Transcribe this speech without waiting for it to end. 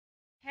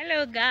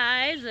Hello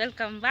guys,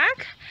 welcome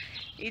back.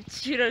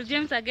 It's Shiro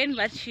James again,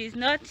 but she's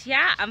not here.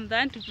 I'm the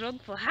one to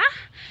vlog for her.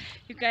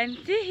 You can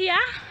see here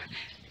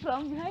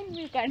from behind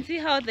me, you can see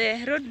how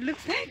the road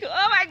looks like.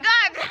 Oh my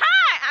god!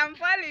 Hi! I'm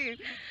falling.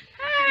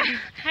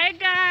 Hi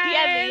guys!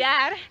 Here they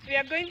are. We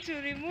are going to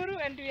LIMURU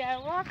and we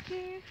are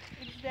walking.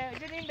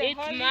 During the It's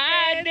holidays.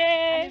 muddy.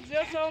 And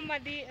it's so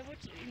muddy.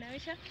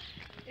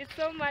 It's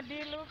so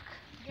muddy, look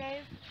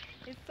guys.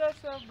 It's so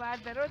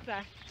bad. The roads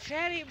are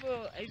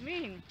terrible. I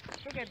mean,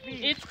 look at this.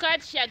 It's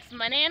called Shaks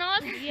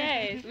Manenos.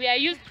 Yes. We are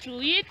used to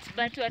it,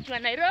 but watu wa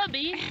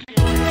Nairobi.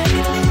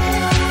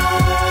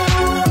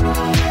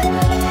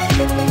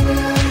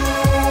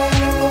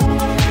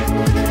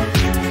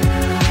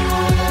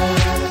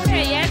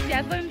 Yes, we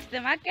are going to the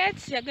market.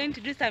 We are going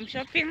to do some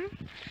shopping.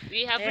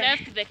 We have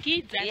left the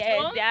kids at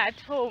home. They are at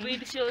home.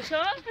 With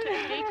Shosho to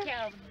take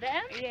care of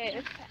them.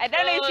 Yes. I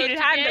don't know if she'll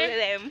handle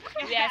them.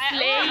 We are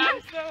slaying.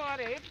 I'm so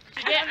worried.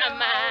 Today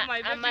I'm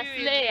a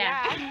slayer.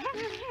 Yeah.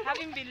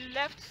 Having been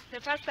left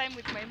the first time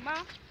with my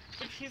mom,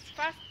 it's his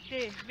first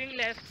day being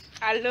left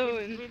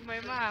Alone. with my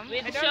mom.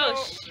 With I don't know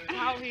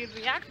how he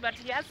reacts, but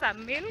he has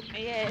some milk.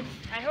 Yes.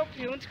 I hope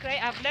he won't cry.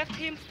 I've left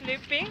him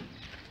sleeping.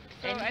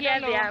 So And I here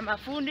don't know. they are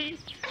mafundis.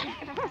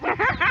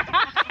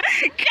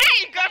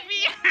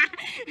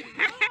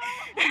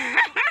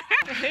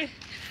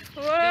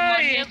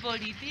 Why?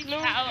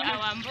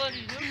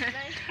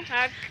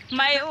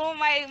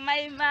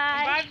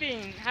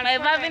 My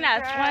barbing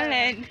has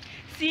fallen.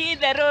 See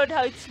the road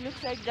how it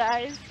looks like,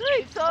 guys.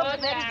 It's so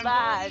very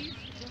bad.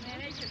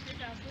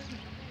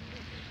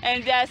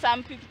 And there are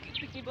some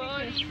picky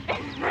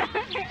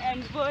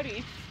and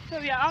Boris. So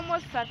we are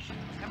almost at.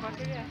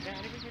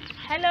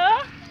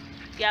 Hello,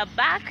 we are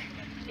back.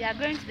 We are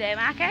going to the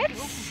market.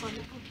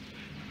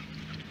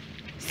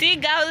 See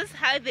girls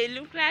how they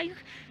look like.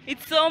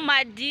 It's so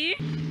muddy.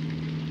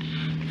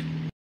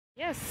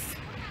 Yes.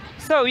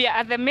 So we are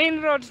at the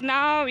main road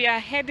now. We are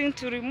heading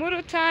to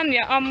LIMURU town. We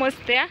are almost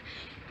there.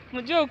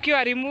 Mjua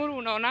ukiwa LIMURU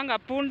unaonanga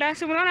punda.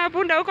 Si unaona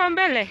punda huko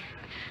mbele?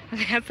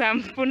 There are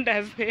some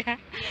pundas there.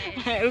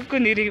 Huku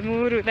ni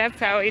LIMURU. That's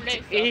how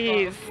it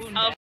is.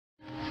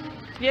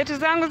 Viatu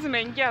zangu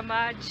zimeingia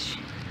maji.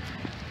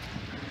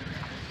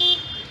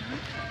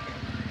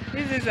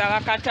 This is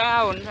our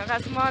town, like a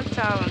small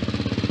town.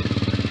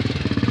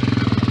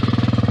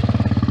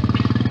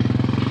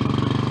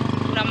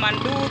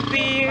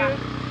 Manduthi.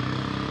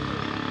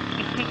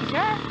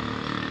 Yeah.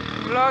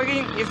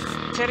 Vlogging is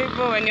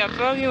terrible when you're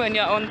vlogging, when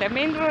you're on the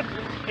main road.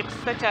 It's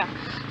such a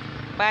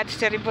bad,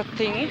 terrible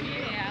thing.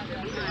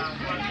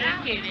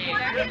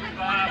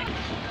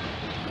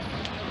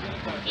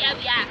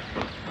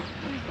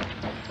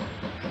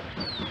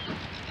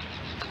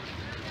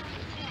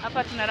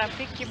 Hapa tuna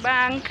Rafiki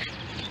Bank.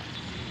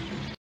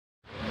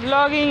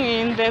 Vlogging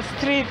in the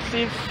streets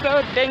is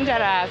so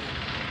dangerous.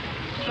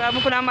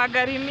 Sababu kuna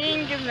magari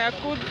mingi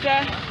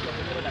zinakuja.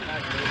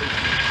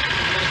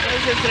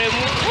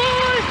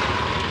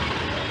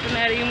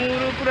 Kuna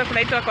LIMURU, kule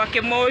kunaitwa kwa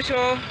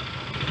Kemosho.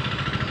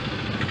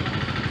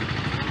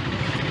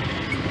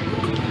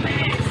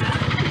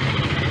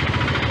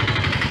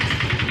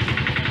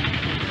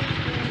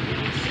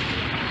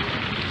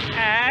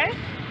 Hi.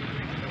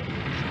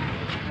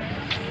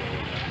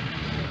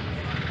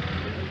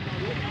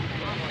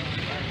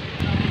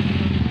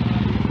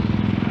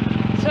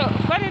 So,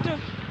 kwani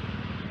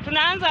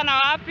tunaanza na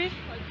wapi?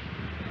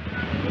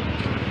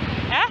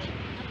 Eh?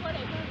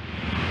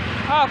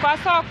 Oh, kwa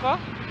soko.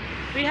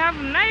 We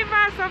have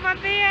neighbors over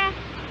there.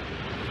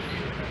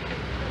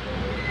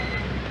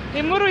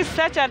 LIMURU is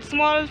such a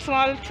small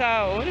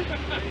town.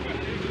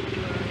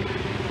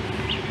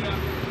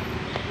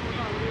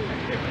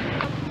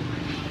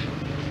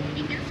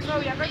 So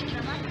we are going to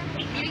the market.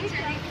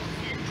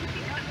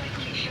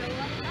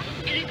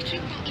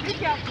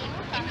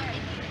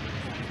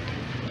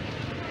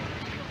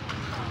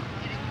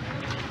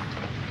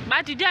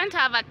 But you don't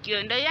have a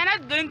kiondo. You're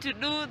not going to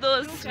do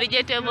those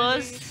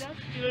vegetables.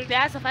 There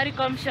are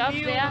Safaricom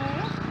shops there.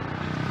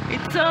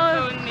 It's so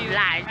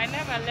large. I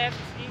never left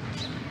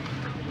it.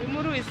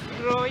 LIMURU is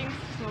growing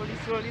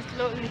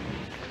slowly.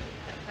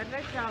 But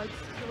right now it's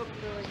so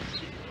growing.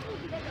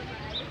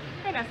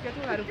 Nasikia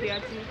tu harufu ya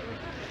chipo.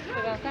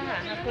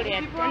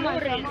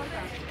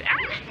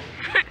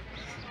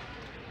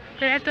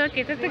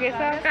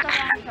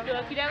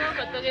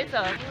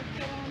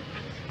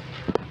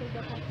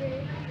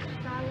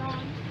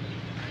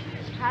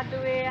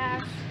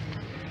 Hardware,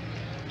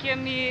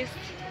 chemist,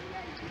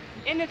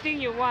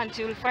 anything you want,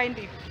 you'll find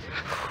it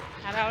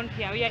around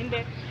here. We are in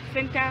the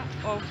center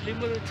of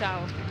LIMURU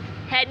town.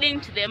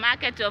 Heading to the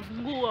market of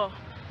nguo.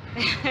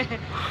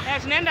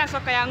 Tunaenda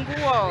soko ya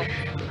nguo.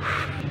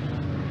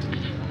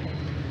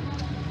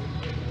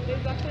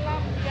 There's a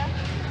club here.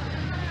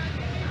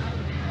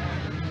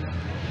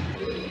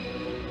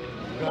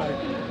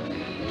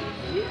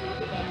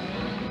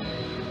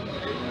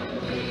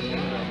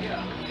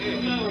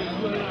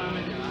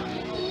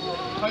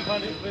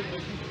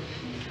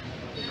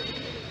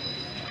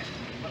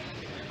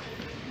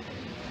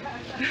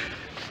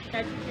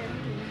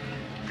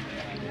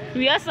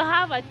 We also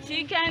have a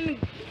chicken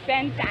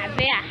center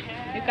there.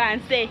 You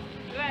can see.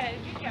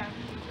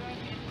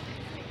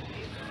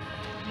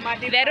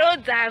 The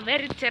roads are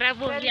very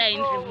terrible here in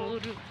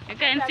LIMURU. You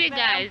can see,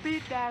 guys. In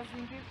this place.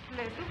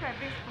 Look at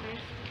this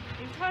place.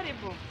 It's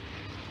horrible.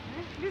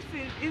 This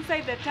is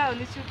inside the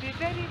town. It should be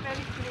very,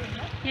 very clean.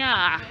 Eh?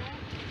 Yeah.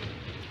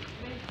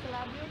 There's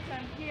clubs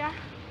here.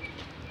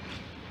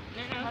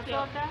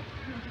 Masoda.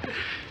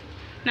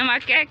 Na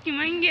makeki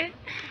mengi.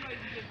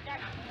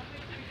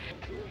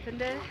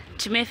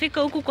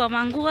 Tumefika huku kwa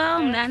manguo,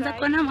 mnaanza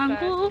kuona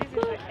manguo huku.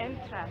 This is the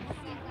entrance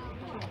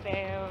to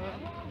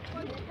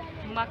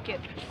the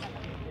market.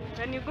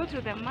 When you go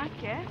to the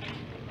market,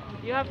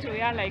 you have to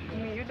wear like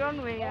me. You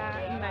don't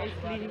wear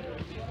nicely.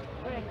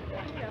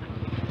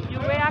 You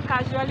wear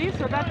casually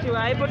so that you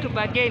are able to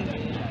bargain.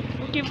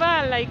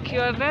 Ukivaa like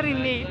you are very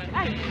neat.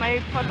 My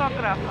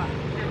photographer.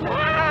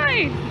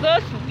 Why?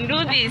 Those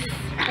do this.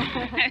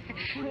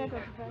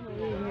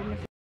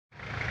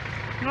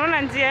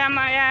 Unaona njia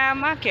ya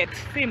market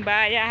si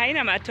mbaya,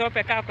 haina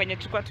matope kama kwenye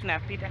tulikuwa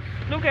tunapita.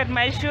 Look at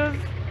my shoes.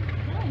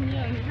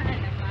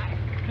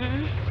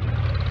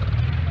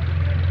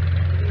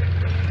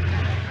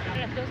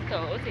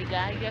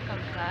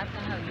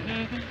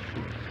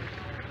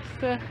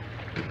 So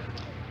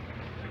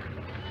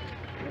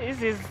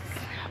this is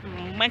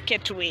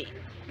market way.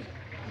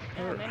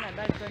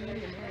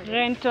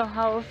 Rental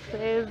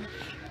houses.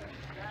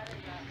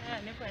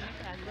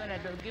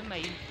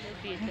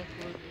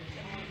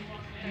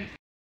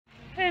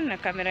 Na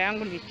kamera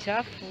yangu ni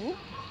chafu.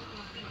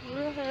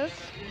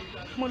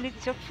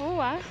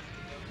 Mulichafua.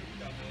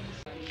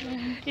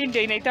 Hii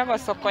ndio inaitwa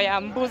soko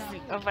ya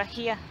mbuzi over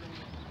here.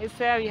 It's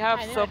where we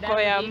have soko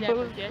ya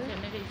mbuzi.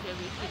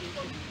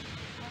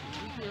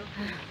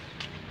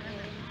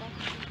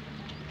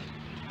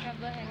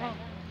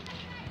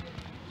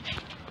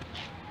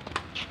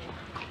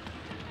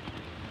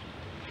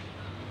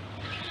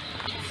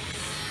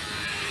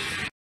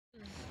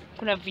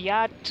 Kuna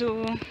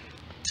viatu,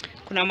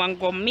 kuna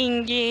mango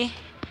mingi.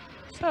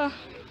 So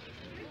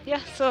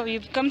yeah, so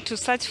we've come to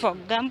search for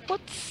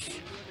gumboots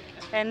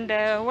and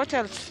what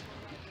else?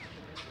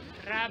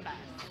 Rubber.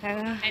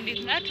 And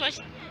it's not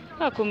washed.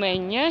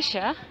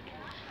 Kumenyesha.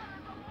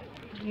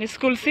 Ni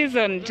school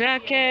season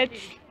jackets,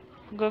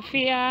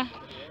 gofia.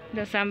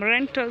 There's some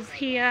rentals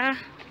here.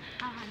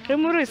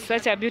 LIMURU is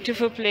such a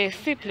beautiful place.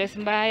 Si place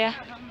mbaya.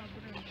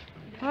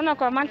 Unaona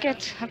kwa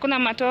market hakuna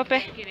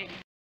matope.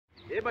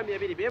 Beba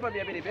 200, beba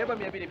 200, beba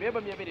 200, beba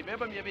 200,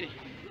 beba 200.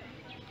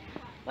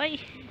 Wai.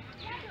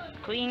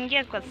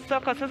 Kuingia kwa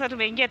soko sasa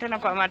tumeingia tena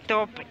kwa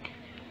matope.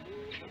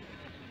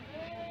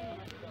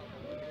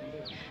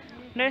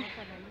 Ne?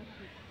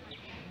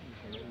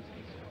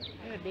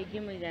 Begi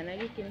mwigana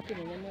giki ni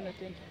nyama na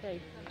 25.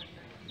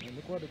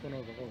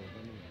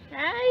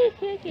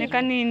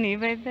 Nika nini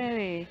by the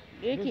way?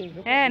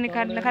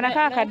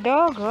 Nikanakaa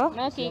kadogo.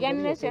 No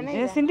kigani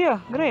sana. Si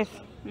ndio? Grace.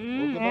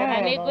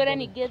 Anegora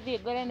ni gezi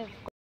gora ni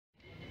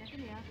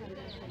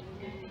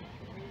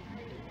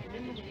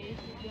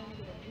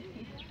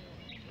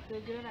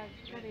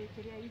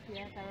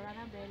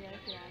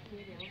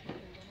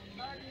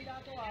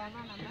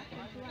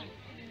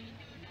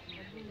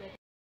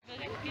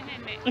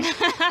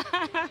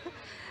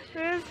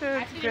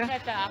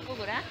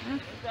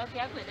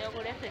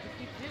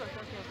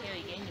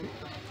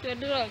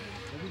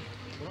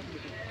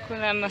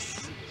kuna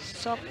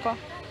masoko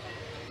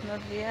na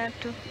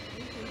viatu.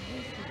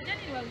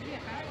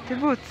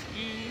 Tibuti.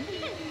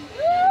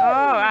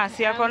 Oh,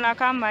 si akona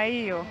kama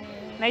hiyo.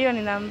 Na hiyo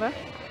ni namba?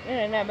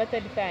 namba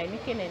 35 ni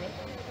kinene.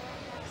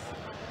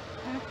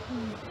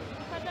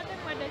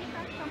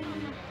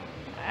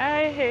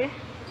 Ai,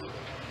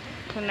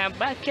 kuna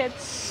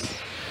buckets.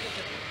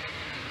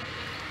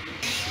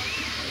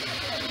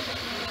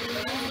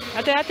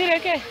 Hati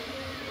reke.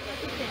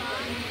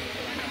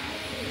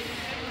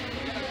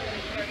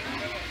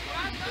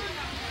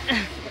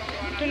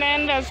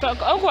 Tunaenda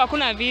soko. Huku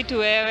hakuna vitu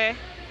wewe.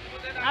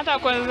 Hata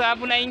kwanza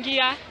hapo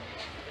naingia.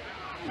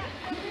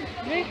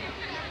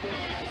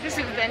 This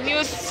is the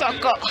new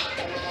soko.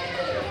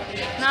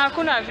 Na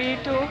hakuna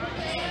vitu.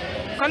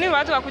 Kwani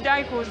watu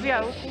wakujai kuuzia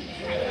huku?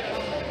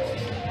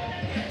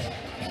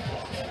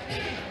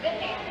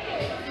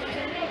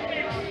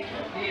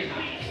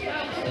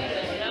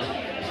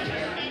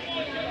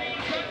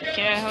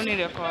 Okay, huni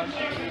record.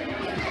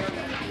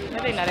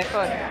 Ndio ina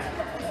record.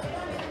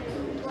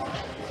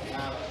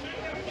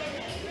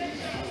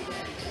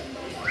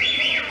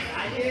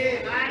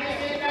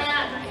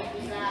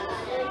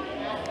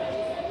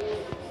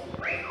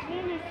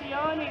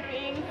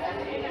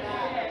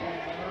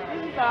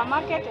 This is our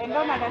market and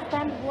don't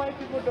understand why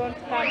people don't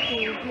come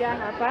kuuzia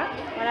hapa.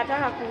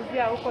 Wanataka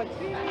kuuzia huko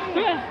chini.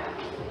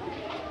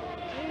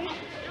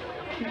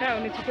 Ndio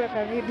unichukue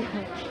kwa video.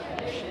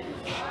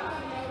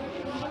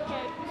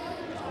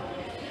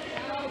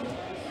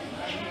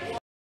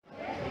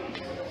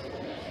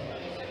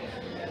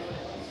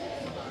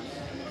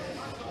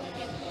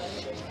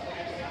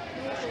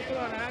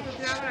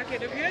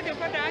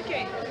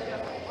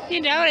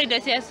 Ndio ahora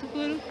itasia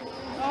school.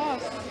 Oh.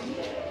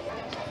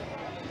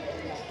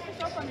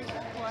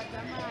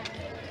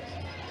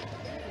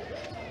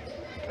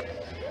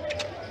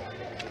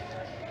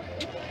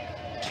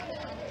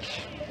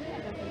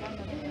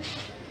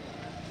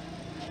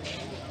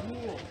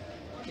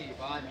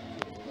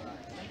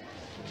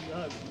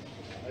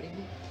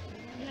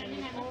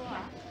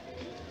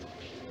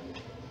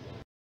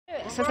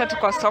 Sasa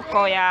tuko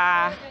soko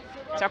ya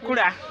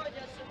chakula.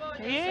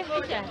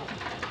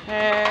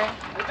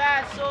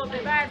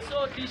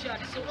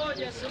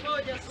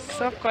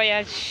 Soko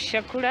ya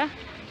chakula.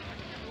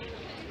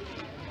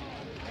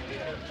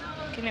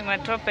 Lakini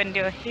matope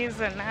ndio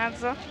hizo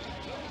nazo.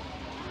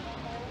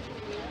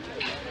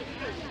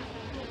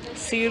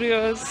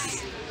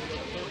 Cereals,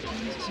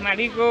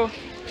 marigo.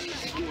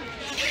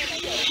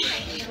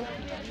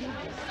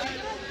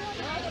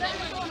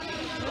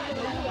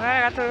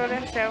 Wala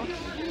katolole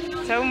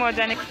sau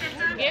moja ni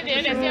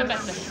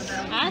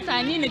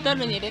Asa nini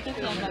tolo nyerete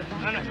siamba.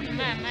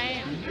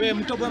 Wewe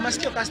mtobo wa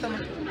masikio customer.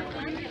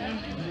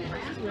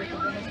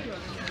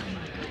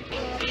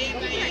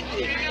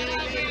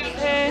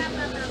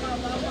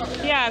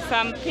 Yeah,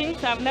 some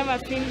things I've never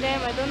seen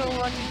them. I don't know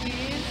what it is,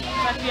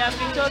 but we have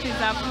been told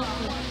it's a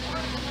fufu.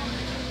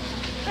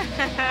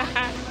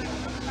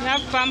 We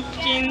have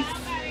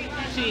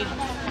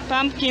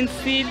pumpkin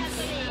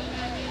seeds.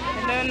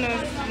 I don't know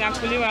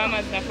zinakuliwa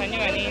ama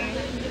zinafanywa nini.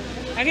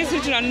 Lakini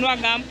sisi tunanunua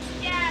gump.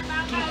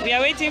 We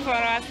are waiting for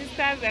our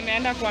sisters.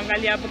 Ameenda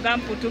kuangalia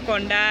gump tuko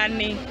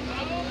ndani.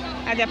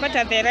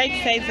 Hajapata the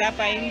right size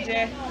hapa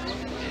nje.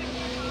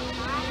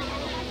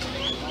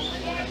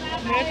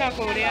 Mweka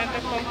kulia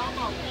toko.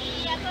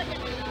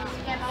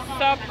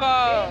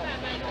 Soko.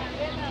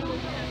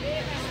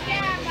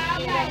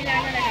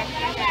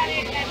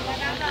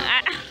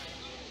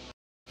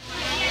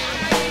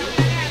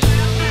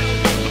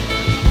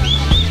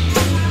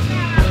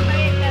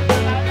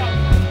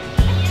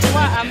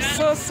 I'm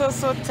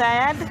so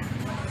tired.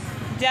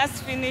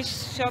 Just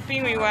finished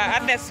shopping. We were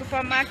at the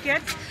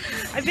supermarket.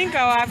 I think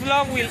our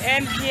vlog will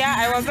end here.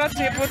 I was not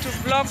able to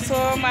vlog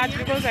so much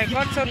because I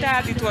got so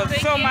tired. It was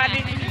so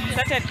muddy. It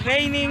started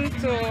raining,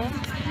 so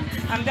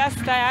I'm just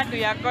tired.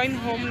 We are going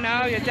home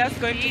now. We're just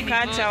going to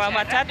catch our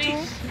matatu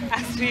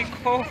as we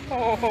go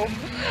home.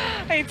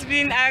 It's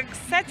been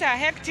such a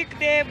hectic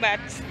day, but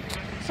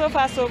so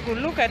far so good.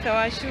 Look at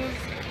our shoes.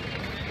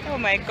 Oh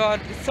my God,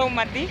 it's so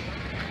muddy.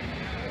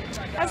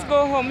 Let's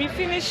go home. We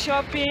finished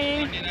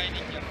shopping.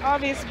 All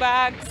these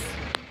bags.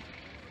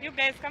 You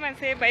guys come and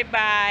say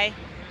bye-bye.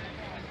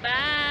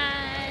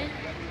 Bye.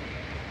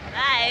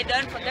 Bye.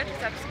 Don't forget to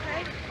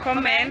subscribe,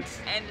 Comment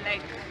and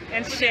like,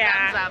 and put a share.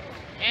 thumbs up.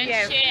 And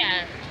Yes.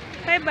 share.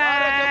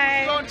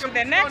 Bye-bye. To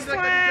the next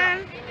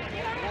one.